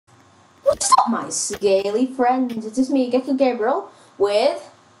What's up, my scaly friends? It's just me, Gecko-Gabriel, with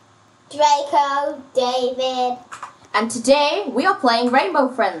Draco, David. And today we are playing Rainbow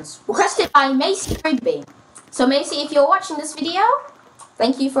Friends, requested by Macy Rigby. So Macy, if you're watching this video,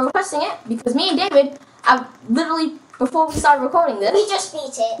 thank you for requesting it, because me and David have literally, before we started recording this, We just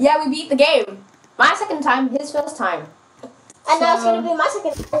beat it. yeah, we beat the game. My second time, his first time. And now it's going to be my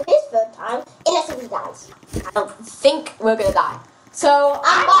second and his third time, unless he dies. I don't think we're gonna die. So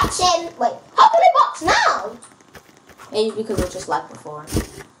I'm boxing. Wait, how can I box now? maybe because it was just like before.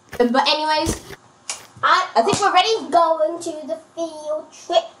 But anyways, I think we're ready. Going to the field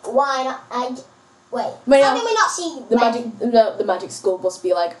trip. Why not? Wait. Wait, How no. can we not see The magic school must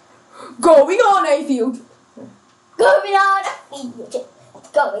be like, going on a field. Going on a field trip.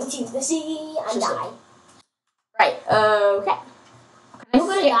 Going to the sea and Just die. Right, okay. We're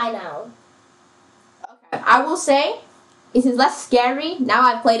going to die now. Okay. I will say, it is less scary now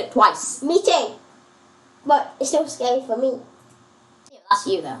I've played it twice. Me too. But it's still scary for me. Yeah, that's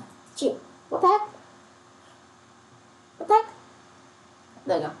you though. Too. What the heck? What the heck?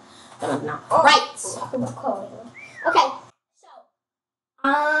 There you go. Don't know now. Oh, Right. I'm recording. Okay. So,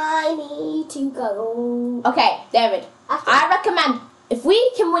 I need to go. Okay, David. After I recommend, if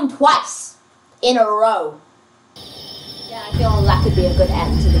we can win twice in a row, yeah, I feel that could be a good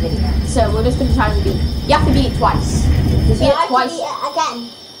end to the video. So we're just going to try and beat. You have to beat it twice. If you beat it twice. Again.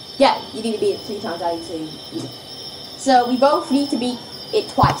 Yeah, you need to beat it 3 times out until you beat it. So we both need to beat it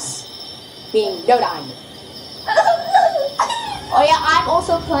twice, being no dying. Oh yeah, I'm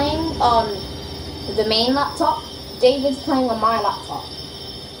also playing on the main laptop. David's playing on my laptop.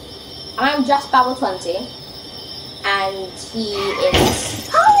 I'm just Babel 20, and he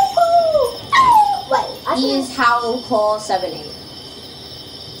is. He is Howl Core 78.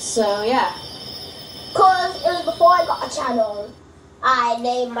 So yeah. Cause it was before I got a channel. I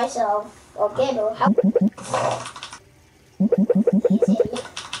named myself Gabriel.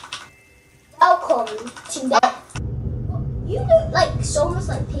 Welcome to that. You look like so much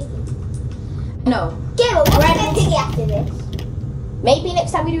like Piggy. No. Gabriel, what's going Piggy after this? Maybe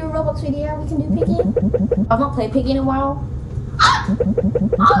next time we do a Roblox video, we can do Piggy. I've not played Piggy in a while.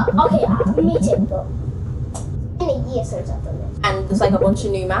 Okay, me too, but in a year since I've done this. And there's like a bunch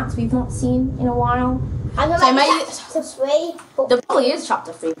of new maps we've not seen in a while. I'm So gonna maybe- chapter 3, but There probably is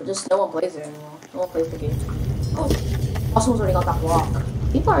chapter 3, but just no one plays it anymore. No one plays Piggy. Oh, someone's already got that block.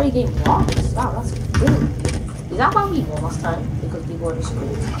 People are already getting blocks. Wow, that's good. Is that why we won last time? Because people were just good.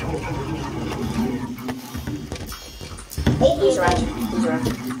 Lose round. Lose round.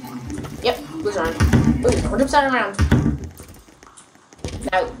 Yep, lose round. Ooh, 100% around.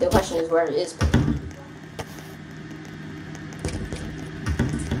 Now, the question is where it is.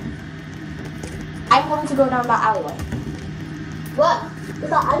 I'm going to go down that alleyway. what? Is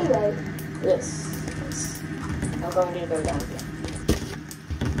that alleyway? This. I'm going to go down here.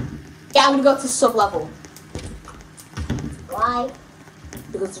 Yeah, I'm going to go to sub-level. Why?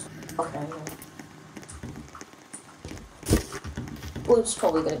 Because there's okay. Well, it's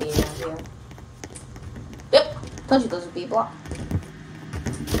probably going to be around here. Yep, told you those would be a block.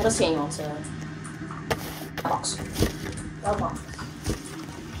 I don't see anyone, so... box. No box.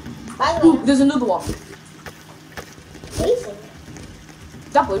 By the Ooh, way, there's another one. amazing.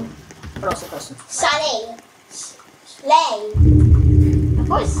 That blue. But also person. Sally. Slay. I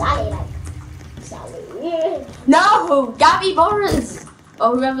thought it's Sally, like. Sally. No! Gabby Boris!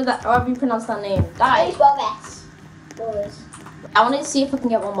 Or however you pronounce that name. Die. Boris. Boris. I want to see if I can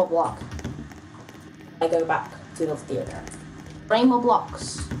get one more block. I go back to the theater. Bring more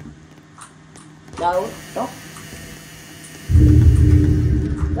blocks. No, no.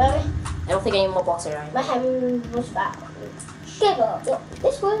 Really? I don't think any more blocks are around. My hand was back. Sugar.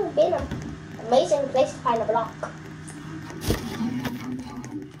 This would have been an amazing place to find a block.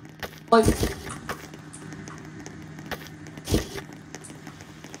 Wait,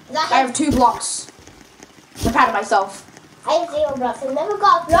 I have 2 blocks. I'm proud of myself. I have 0 blocks. I never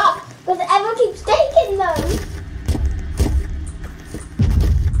got a block because everyone keeps taking them.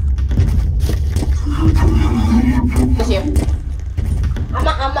 Just here.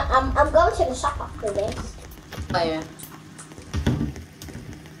 I'm going to the shop after this. Oh yeah.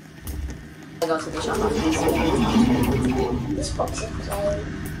 I go to the shop after this. This box is playing.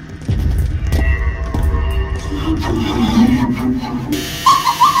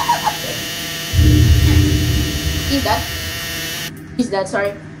 He's dead. He's dead,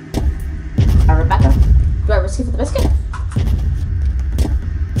 sorry. Rebecca. Do I risk it for the biscuit?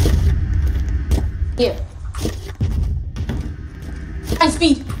 Here. And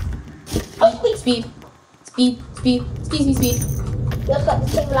speed. Speed. Speed. Speed. Speed. Speed. Speed. Just got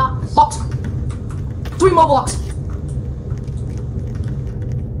the 2 blocks. Box. 3 more blocks.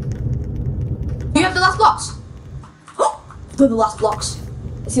 You have the last blocks. They're the last blocks.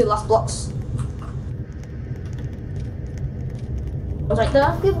 I see the last blocks. What's right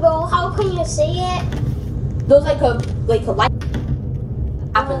there? Gabriel, how can you see it? There's like a light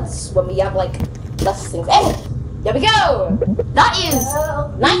that happens when we have like less things. Hey, there we go. That is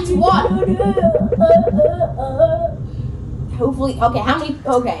night 1. Hopefully, okay. How many?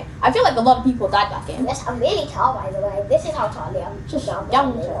 Okay, I feel like a lot of people died that game. Yes, I'm really tall, by the way. This is how tall I am. Just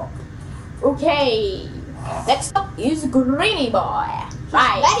down there. Okay. Next up is Greeny Boy.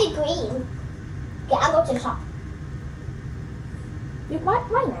 Right. Very green. Okay, I'll go to the shop. Dude, why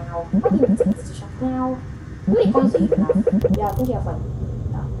now? Why do you need to get to the shop now? How many phones do you have? Yeah, I think you have like.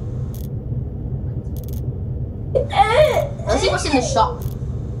 Let's see what's in the shop.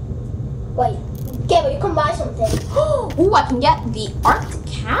 Wait, Gabriel, you can buy something. Ooh, I can get the art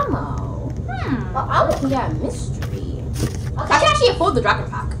camo. I can get a mystery. Okay. I can actually afford the dragon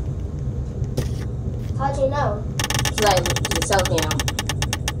pack. How do you know? So that it sells me out.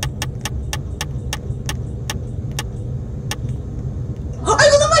 I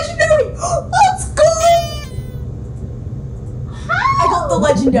got the legendary! Let's go! I got the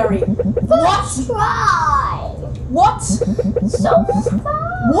legendary. Let's try. What? So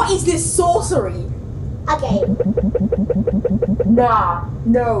fun. What is this sorcery? Okay. Nah,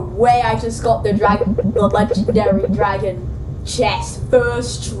 no way! I just got the legendary dragon chest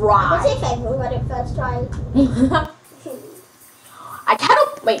first try. What's your favorite when it first tried? I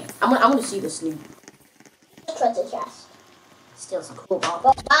cannot wait. I'm gonna see this loot. Treasure chest. Still some cool art.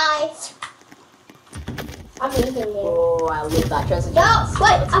 Bye. I'm leaving you. Oh, I love that treasure No, chest.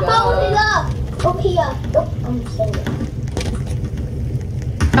 wait, Let's I go. found it up. Up here. Nope, I'm staying.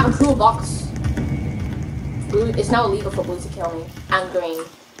 Found a cool box. Blue. It's now illegal for blue to kill me. And green.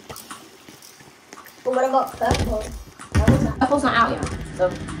 But what about purple? Purple's not out yet. So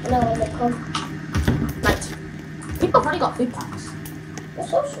No, when it comes. right. People have already got food packs. That's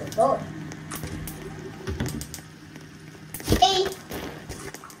so good. Hey!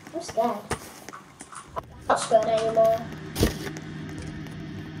 I'm scared. I'm not scared anymore.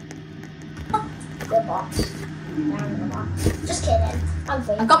 Good box. Down in the box. Just kidding. I'm I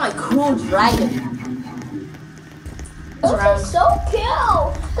fake. got my cool dragon. This is so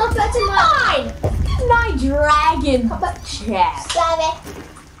cute! Compared to mine! My dragon chest. Grab it.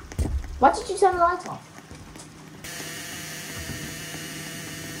 Why did you turn the lights off?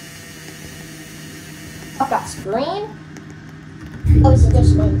 Oh, that's green. Oh, is it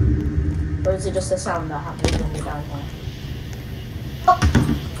just me? Or is it just a sound that happens when you're down here? Oh.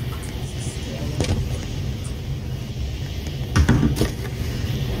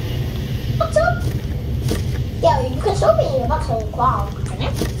 What's up? Yeah, you can still be in the box when you climb. Can you?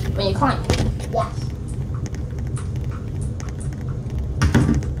 When you climb. Yes.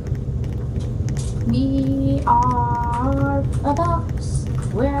 We are a box.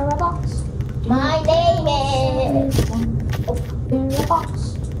 We're a box. My name is. We're a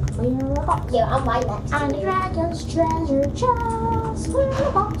box. We're a box. Yeah, I'm right next to And you. dragon's treasure chest. We're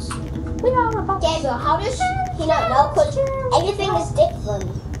a box. We are a box. Gabriel, how does he not know? Because everything is different.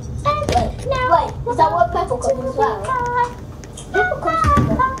 Wait, is that what purple comes as well? Purple comes as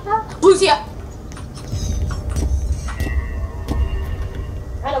well. Blue's here.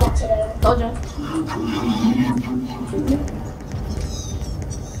 I know what to do. Told you.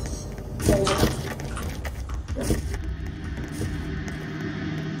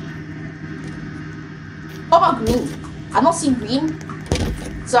 What about green? I've not seen green.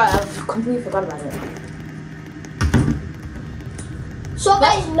 Sorry, I've completely forgot about it. So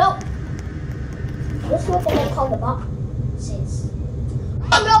guys, no. This is what they call the boxes.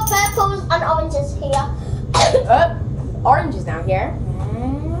 Oh no, purples and oranges here. Orange is down here.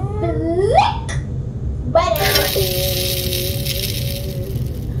 Blick. Red.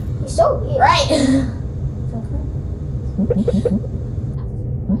 He's so weird. Right.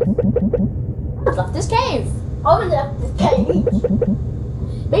 I've left this cave. Orange left the cage.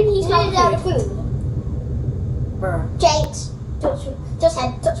 Maybe he's He's out of not food. food. James, just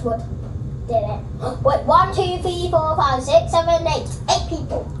head, touch wood. Did it. Wait, 1, 2, 3, 4, 5, 6, 7, 8. 8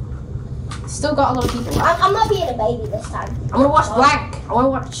 people. Still got a lot of people. I'm not being a baby this time. I want to watch blank. I want to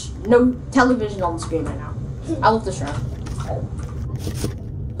watch no television on the screen right now. I love the show.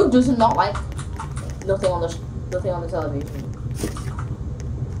 Who does not like nothing on the television?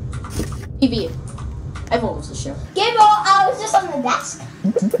 TV. Everyone loves the show. Gabriel, I was just on the desk.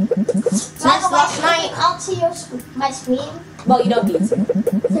 Last night. I'll see my screen. Well, you don't need to.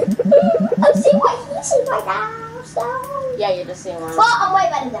 I'll see what he's seeing right now. So Yeah, you're just saying one. Well, I'm way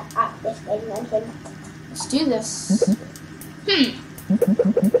better at this game than him. Let's do this.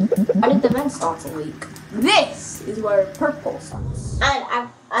 How did the event start in week? This is where purple starts. And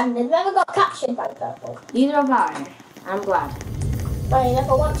I've never got captured by purple. Neither have I. I'm glad. I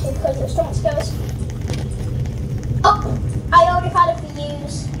never want to because your strength goes. Oh, I already had a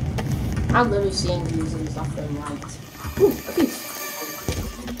fuse. I'm literally seeing views and stuff in light. Ooh, a fuse.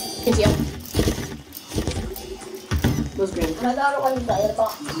 Continue. Was green. And I got it when you play the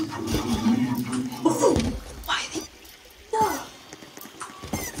box. Why are they? No.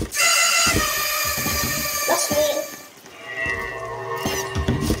 That's green.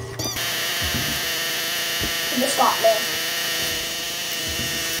 You just got me.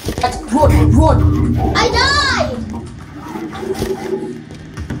 Run! I died!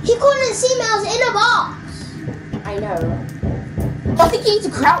 He couldn't see me, I was in a box. I know. I think you need to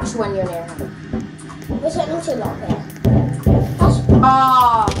crouch when you're near him. We're spending too long here.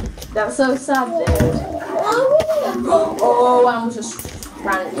 Ah, that's so sad, dude. Oh, I almost just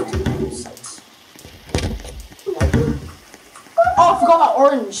ran into the sights. Oh, I forgot about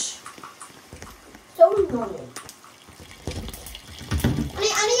orange. So annoying. I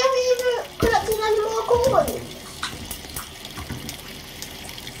haven't even collected any more coins.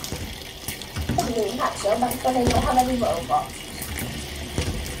 Actually, I'm not going to have any Roblox.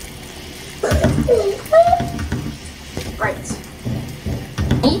 Right.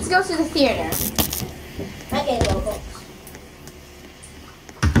 I need to go to the theater. I get Roblox.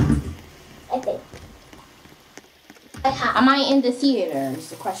 I think. I have. Am I in the theater is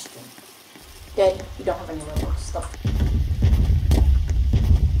the question. Good. You don't have any Roblox stuff.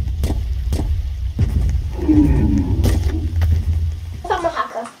 I'm a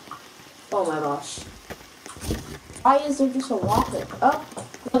hacker. Oh my gosh. Why is there just a rocket? Oh,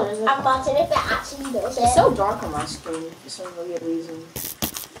 no, there's a... I'm watching if it actually does it. It's so dark on my screen for some weird reason.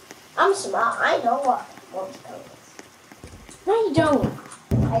 I'm smart. I know what Morse code is. No, you don't.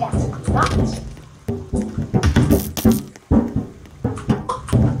 I actually do not.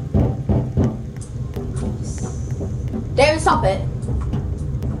 David, stop it.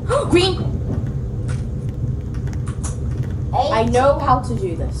 Green. I know how to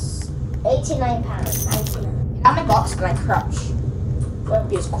do this. £89. 99. At my box and I crouch.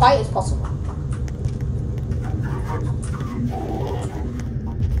 Be as quiet as possible.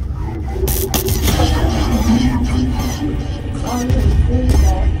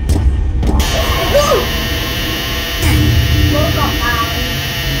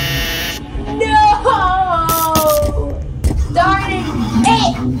 No! Darn it!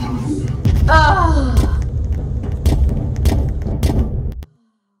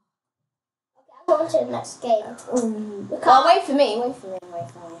 Going to the next game. Well, wait for me.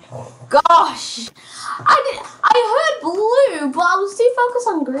 Gosh, I heard blue, but I was too focused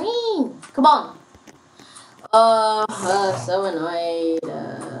on green. Come on. So annoyed.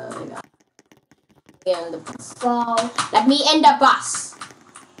 In the bus. Let me in the bus.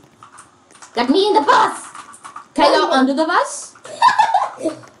 Let me in the bus. Can I go under the bus?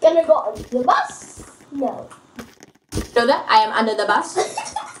 Gonna go under the bus? No. Know that I am under the bus.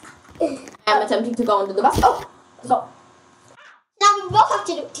 I am attempting to go under the bus. Oh, so. Now we both have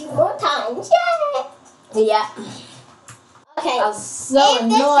to do it 2 more times. Yay! Yeah. Okay. That's so if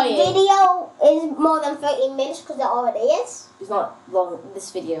annoying. this video is more than 13 minutes, because it already is. It's not long.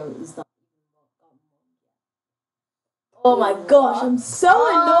 This video is not. Oh my gosh, I'm so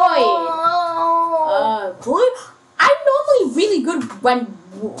annoyed. Blue. I'm normally really good when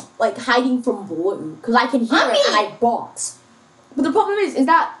like hiding from blue because I can hear it and I box. But the problem is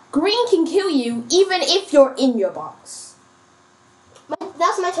that green can kill you even if you're in your box.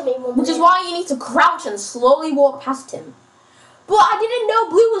 That's my to me. Which is why you need to crouch and slowly walk past him. But I didn't know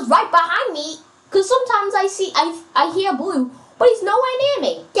blue was right behind me because sometimes I hear blue, but he's nowhere near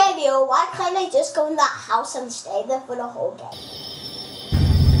me. Gabriel, why can't I just go in that house and stay there for the whole game?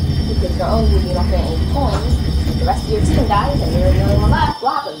 Because not only will you not get any coins, the rest of your team dies and you're the only one left.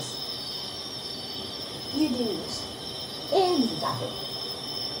 What happens? You lose. Exactly.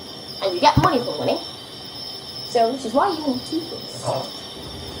 And you get money for winning. So, which is why you want 2 things.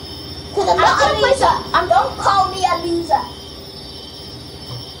 Because I'm not a loser. Don't call me a loser.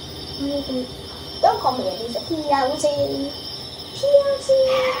 Don't call me a loser. PLC.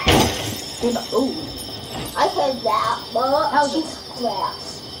 Ooh. I heard that. But cheap grass.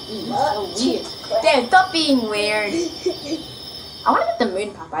 So weird. Dude, stop being weird. I want to get the moon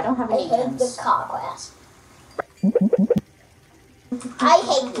pop. I don't have any I heard the gems. car crash. I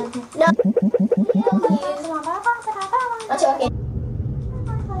hate you. No. That's okay.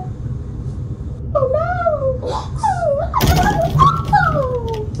 Oh no!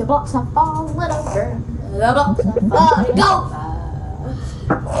 The blocks have fallen over. The blocks have Go!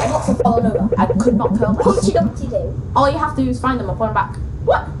 The blocks have fallen over. I could not curl them. Humpty Dumpty do. All you have to do is find them and put them back.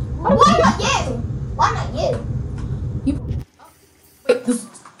 What? Why not you? Why not you? Wait,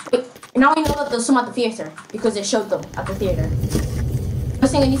 wait. Now we know that there's some at the theater because they showed them at the theater.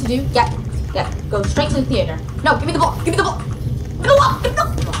 First thing I need to do, go straight to the theater. No, give me the block. Give me the block. Give me the block. Give me the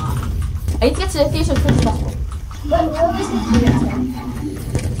block. I need to get to the theater as quick as possible. Where is the theater?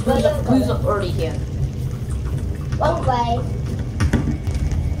 Blue's already here. One way.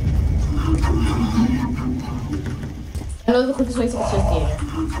 I know the quickest way to get to the theater.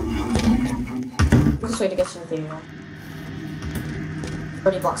 Quickest way to get to the theater.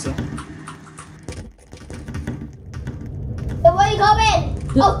 30 blocks here. So where are you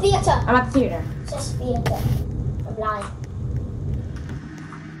going? Oh, theater. I'm at the theater. Just theater. I'm lying.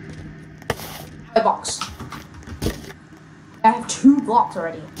 A box. I have 2 blocks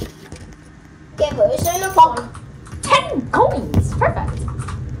already. Okay, but is there enough one? 10 coins. Perfect.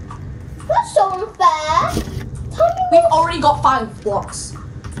 That's so unfair. Tell me We've already got 5 blocks.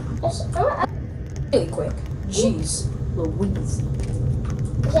 Is Really quick. Jeez. Louise.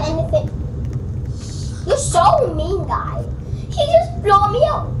 there anything? You're so mean, guy. He just blew me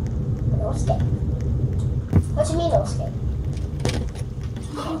up. No escape. What do you mean no escape?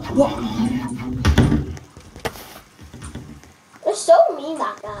 What? You're so mean,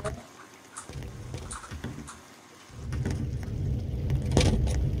 that guy.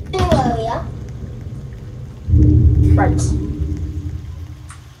 New area. Right.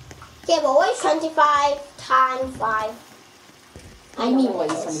 Okay, but what is 25 times 5? I mean what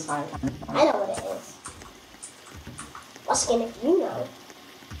is 25 times 5? I know what it is. What's again if you know?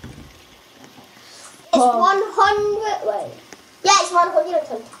 It's 100. Wait. Yeah, it's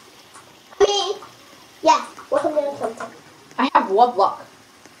 120. I mean, yeah, 120. I have 1 block.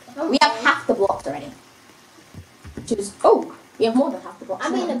 We have half the blocks already. Which is, oh, we have more than half the blocks.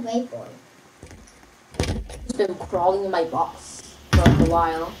 I'm now. being a brave boy. I've been crawling in my box for a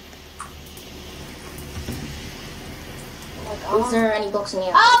while. Oh Is there any blocks in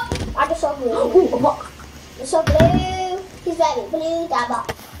here? Oh! I just saw blue. Ooh, a block. I saw blue. He's very blue, that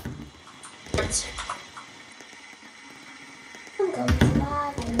box. I'm going to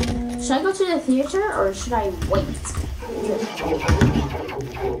lie. Should I go to the theater or should I wait?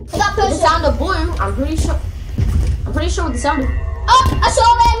 That The person. sound of blue, I'm pretty sure with the sound of... Oh, I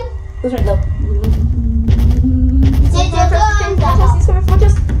saw him. That's right, no.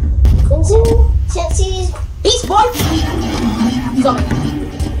 Since he's Beast boy! He's on me.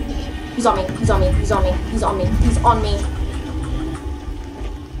 He's on me. He's on me. He's on me. He's on me. He's on me.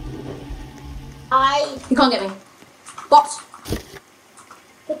 He can't get me. Box.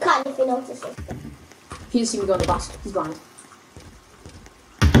 He can't if you notice it. He just seen me go on the bus. He's blind.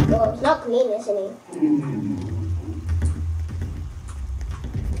 Well, it's not green, isn't he?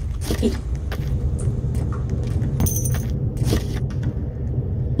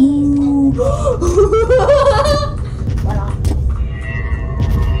 Ooh. Voilà.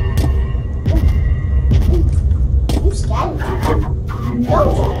 You scared me. No,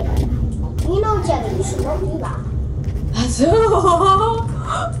 Jelly. You know, Jelly, you should not do that.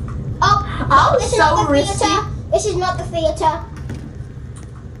 Oh, this is so not the risky. theater. This is not the theater.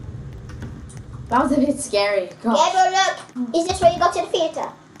 That was a bit scary. Gosh. Yeah, but look. Is this where you go to the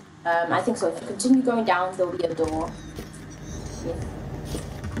theater? I think so. If you continue going down, there'll be a door. Yeah.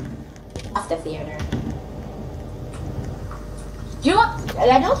 After theater. You know what?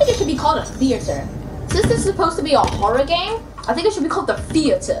 I don't think it should be called a theater. Since this is supposed to be a horror game, I think it should be called the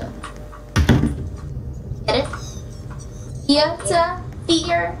theater. Get it? Theater.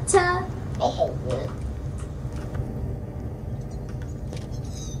 Theater. I hate you.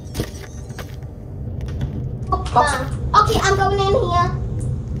 Box. Okay, I'm going in here.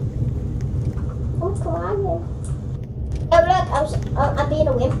 I'm crying. Oh, look, I'm being a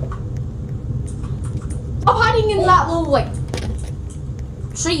wimp. I'm hiding in that little, like,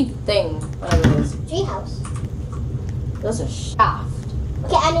 tree thing. Whatever it is. Treehouse. There's a shaft.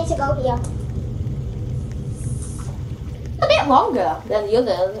 Okay, I need to go here. A bit longer than the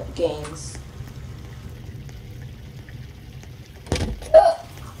other games.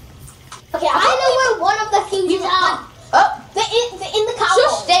 Okay, I know where one of the fuses are. Oh! They're in the car.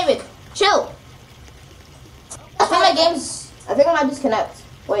 Shush, David! Chill! I think my game's... I think I might disconnect.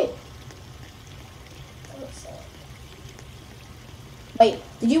 Wait. Wait,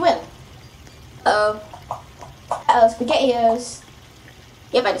 did you win? Uh-oh. Uh-oh, SpaghettiOs.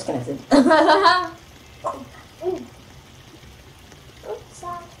 Yep, I disconnected.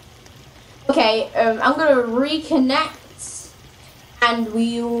 Okay, I'm gonna reconnect And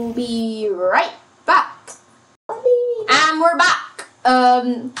we'll be right back. And we're back.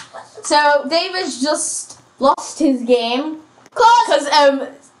 So David's just lost his game because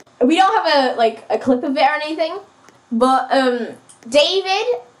we don't have a clip of it or anything. But I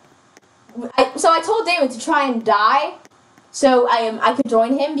told David to try and die, so I could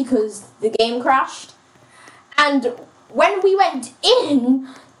join him because the game crashed. And when we went in,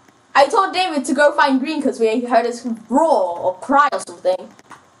 I told David to go find Green because we heard us roar or cry or something. And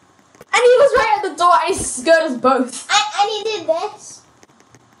he was right at the door and he scared us both. And he did this.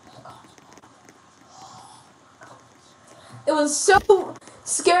 It was so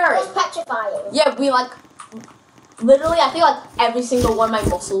scary. It was petrifying. Yeah, we literally, I feel like every single one of my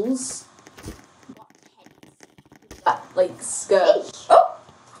muscles got scared. Oh!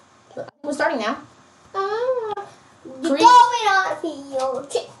 We're starting now. You're going on field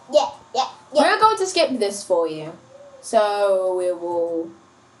trip. Yeah. We're going to skip this for you. So we will,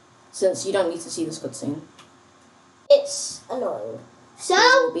 since you don't need to see this cutscene. It's annoying. So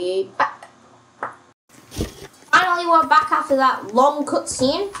we'll be back. Finally, we're back after that long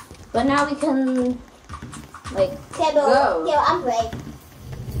cutscene, but now we can go. Yeah, I'm brave.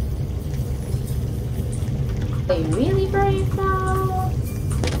 Are you really brave now?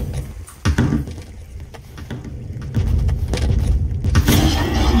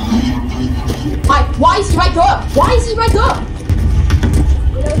 Why is he right there? Why is he right there?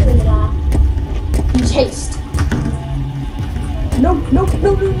 You know who you are. He chased. No.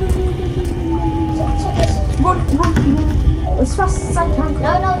 Run. As fast as I can.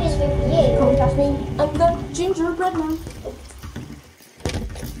 No, he's with you. Come trust me. I'm the gingerbread man.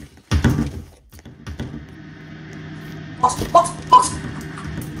 Box.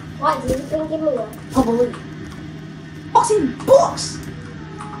 Why do you think give me one? Probably. Box.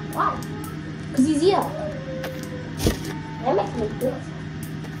 Why? Because he's here. That makes me feel.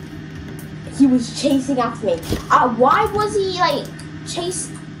 He was chasing after me. Why was he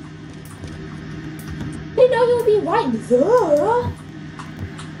chasing? I didn't know he would be right there.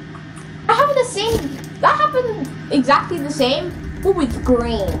 That happened exactly the same, but with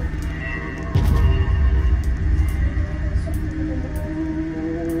Green.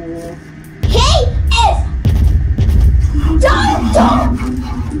 He is done.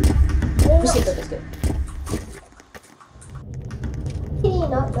 That's good. He did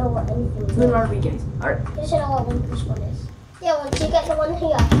not know what anything is. Blue Rodriguez. Alright. You should know what this one is. Yeah, once you get the one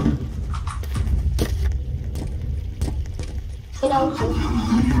here. You know,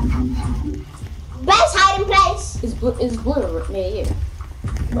 best hiding place. Is Blue near you?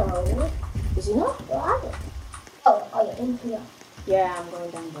 No. Is he not? Where are you? Oh, you're in here. Yeah, I'm going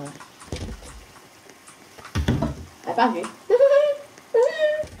down there. I found you.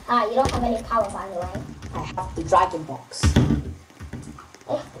 You don't have any power, by the way. I have the dragon box.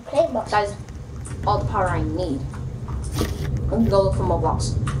 I have the plane box. That is all the power I need. I'm gonna go look for more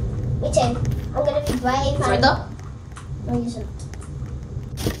blocks. Me too. I'm gonna be brave. It's right there? No, you isn't.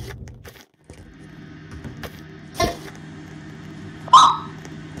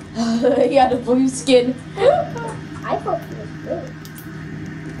 He had a blue skin. I thought he was blue.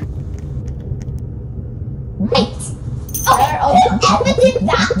 Right. Whoever did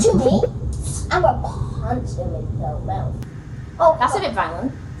that to me, I'm gonna punch him in the mouth. Oh, That's a bit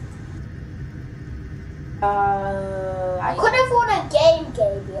violent. I could have won a game,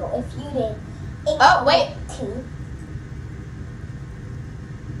 Gabriel, if you didn't. Oh, wait.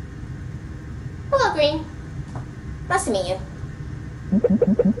 Hello, Green. Nice to meet you.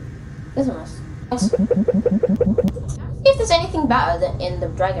 This one was. Nice. See if there's anything better than in the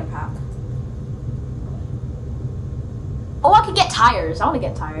dragon pack. Oh, I could get tires. I want to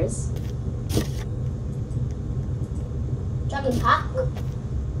get tires. Dragon pack?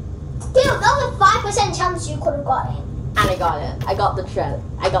 Dude, that was a 5% chance you could have got it. And I got it. I got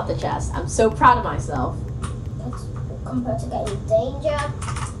the chest. I'm so proud of myself. That's compared to getting danger.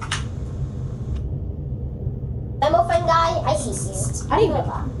 Memo friend guy, I hate you. I didn't know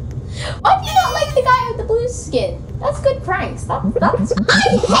that. Why do you not like the guy with the blue skin? That's good pranks. That's I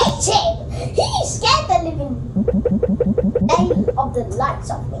hate him! He scared the living day of the lights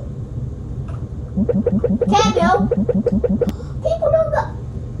of me. Gabriel, people know that.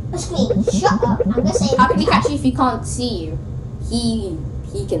 Screen, shut up. I'm gonna say. How can he catch you if he can't see you?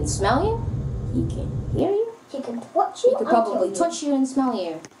 He can smell you. He can hear you. He can touch you. He could probably touch you and smell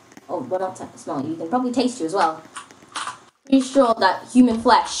you. Oh, well, not smell you. He can probably taste you as well. Pretty sure that human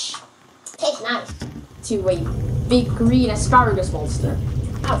flesh Tastes nice. to a big green asparagus monster.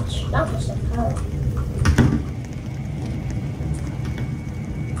 Ouch, that must have hurt.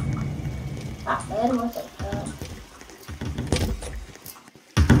 That must have hurt.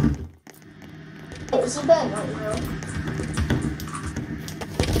 Is he burning right now?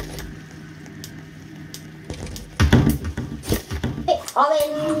 Hey,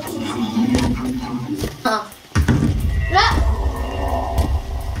 orange. Huh. Look.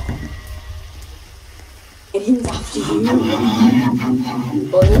 And he was after you.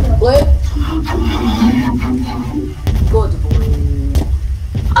 Blue. Blue. Good boy.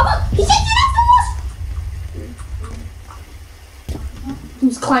 Oh, look, he's taking after us.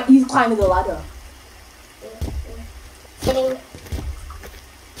 He's climbing the ladder. Getting.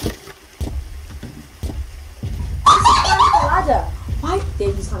 Ladder. Why?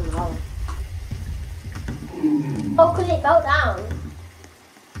 There, he's climbing the ladder. Oh, because it fell down.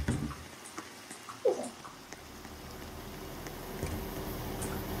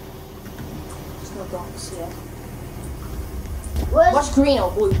 There's no blocks here. Where's Watch green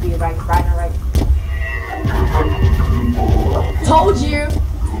or blue be right, right. Told you.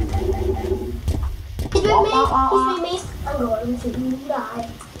 He's with me. He's with me. I'm going to die.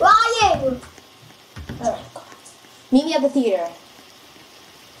 Where are you? Oh, Meet me at the theater.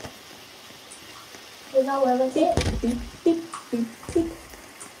 you know where it is? Beep, beep, beep, beep.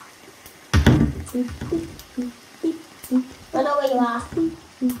 Beep, beep, beep, beep, beep. I know where you are. Beep,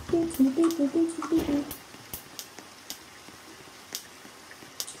 beep, beep, beep, beep, beep, beep, beep.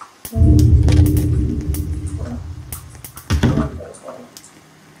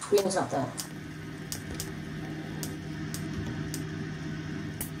 Green is not there.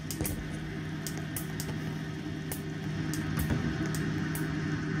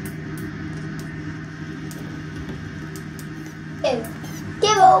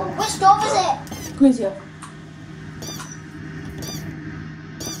 Gabriel, which door is it? Green's here.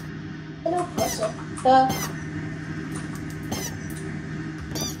 I don't push it.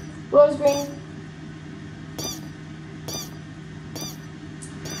 Rose green.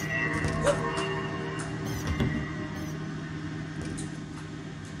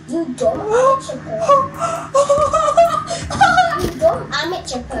 You dumb amateur person. You dumb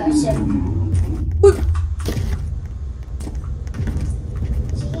amateur person.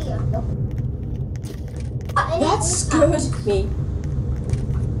 Is he here? Nope. That scared me.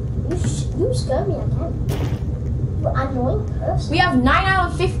 You scared me again. You annoying person. We have 9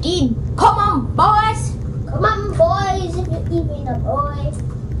 out of 15. Come on, boys. Come on, boys, if you're even a boy.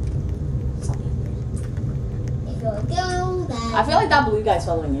 If you're a girl, then... I feel like that blue guy's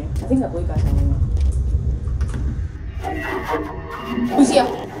following you. I think that blue guy's following you. Who's here?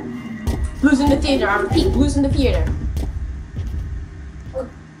 Blue's in the theater. I repeat, blue's in the theater.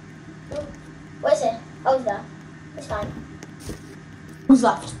 Where's it? Oh, it's there. It's fine. Who's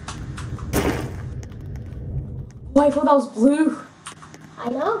left? Oh, I thought that was blue. I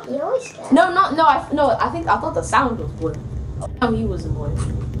know, he always scared. No, I thought the sound was blue. Oh, he wasn't blue.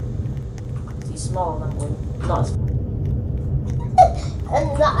 He's smaller than blue. Not as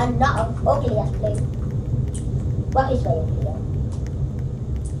I'm not ugly as blue. Well, he's very ugly though.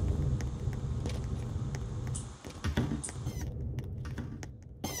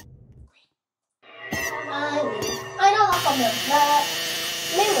 I know that problem, but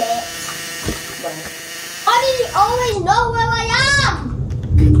minute. How did you always know where I am?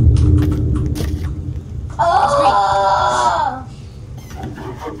 Oh!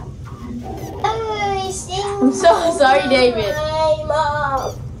 I'm so sorry, David.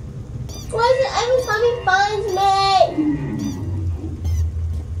 Why is it every time he finds me?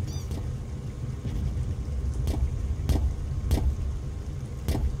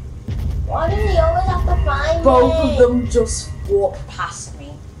 Why does he always have to find me? Both of them just walked past me.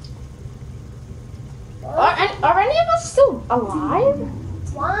 Are any of us still alive?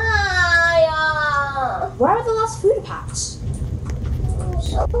 Why? Where are the last food packs?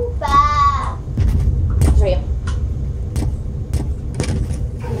 So bad. Right here.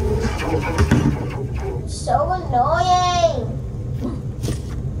 So annoying.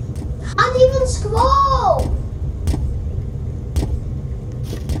 Can't even scroll.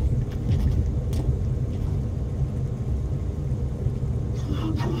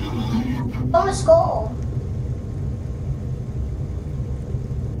 I want to scroll.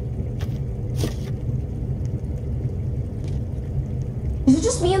 Is it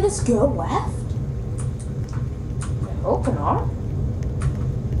just me and this girl left? I hope not.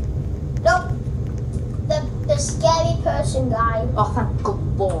 Nope. The scary person guy Oh, thank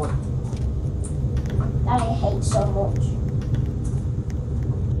God, Lord. that I hate so much.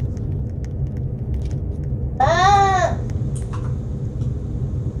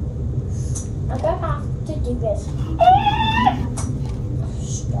 I'm gonna have to do this.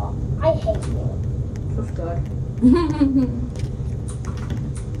 Stop. I hate you. That's good.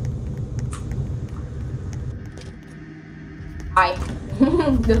 Hi.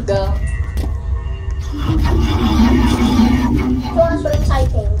 Good girl. Someone's really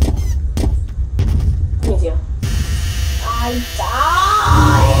typing. Me too. I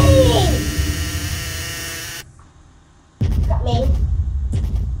died! Got me.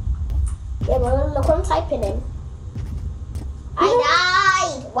 Yeah, well, look what I'm typing in. I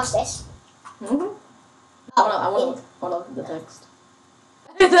died! What's this? I want to look at the text.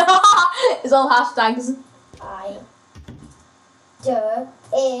 It's all hashtags. I do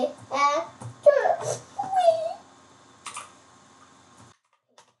it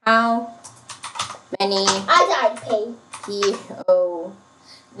How many I died, P. P-O.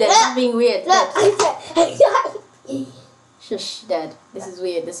 That's being weird. Look, I died. Shush, Dad. This is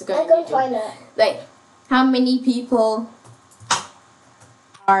weird. This is going I to go be toilet. like, how many people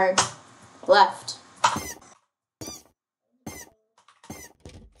are left?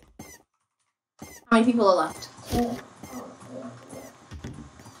 How many people are left?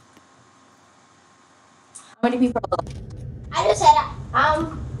 How many people are left? I just said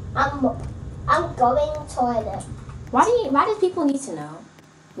I'm going toilet. Why do people need to know?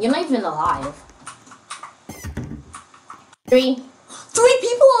 You're not even alive. Three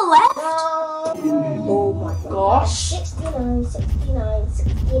people are left? Oh my gosh. 69, 69,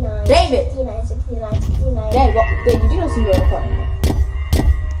 69. David! 69, 69, 69. Dad, Dad, you do not see your recording.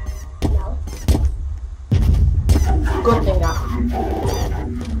 No. Good thing now.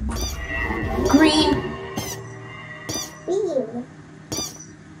 Green. Bean.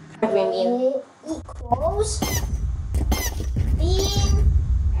 Green. Equals. Bean.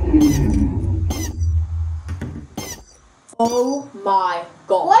 Oh my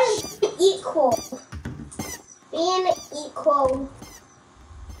gosh. What is equal? Bean equal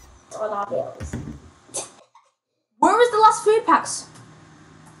dollar bills. Where was the last food packs?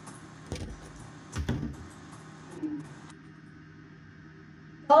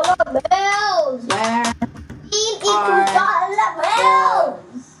 Dollar bills. Where Bean equals dollar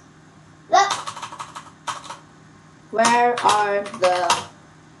bills. Look. Where are the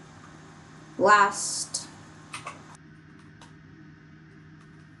last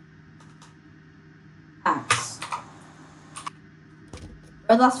packs?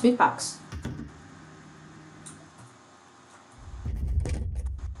 Where are the last food packs?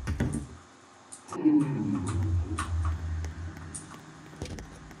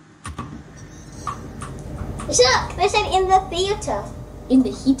 Look, they said in the theater. In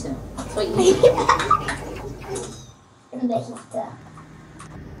the heater. That's what you mean. In the heater.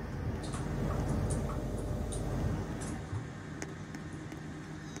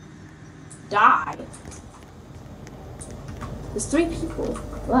 Die. There's 3 people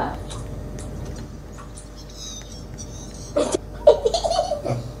left.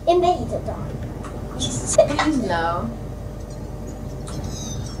 In the heater, die. Please no.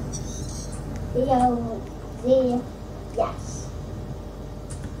 Yes.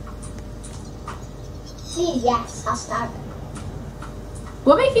 Yes, hashtag.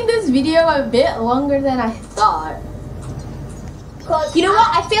 We're making this video a bit longer than I thought. You know what?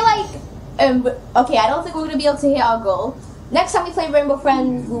 I feel like, okay, I don't think we're gonna be able to hit our goal. Next time we play Rainbow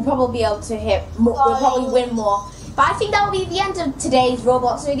Friends, we'll probably be able to hit more, we'll probably win more. But I think that will be the end of today's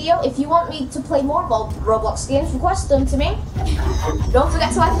Roblox video. If you want me to play more Roblox games, request them to me. Don't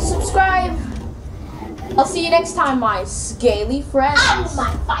forget to like and subscribe. I'll see you next time, my scaly friends. And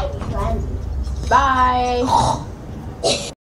my fiery friend. Bye.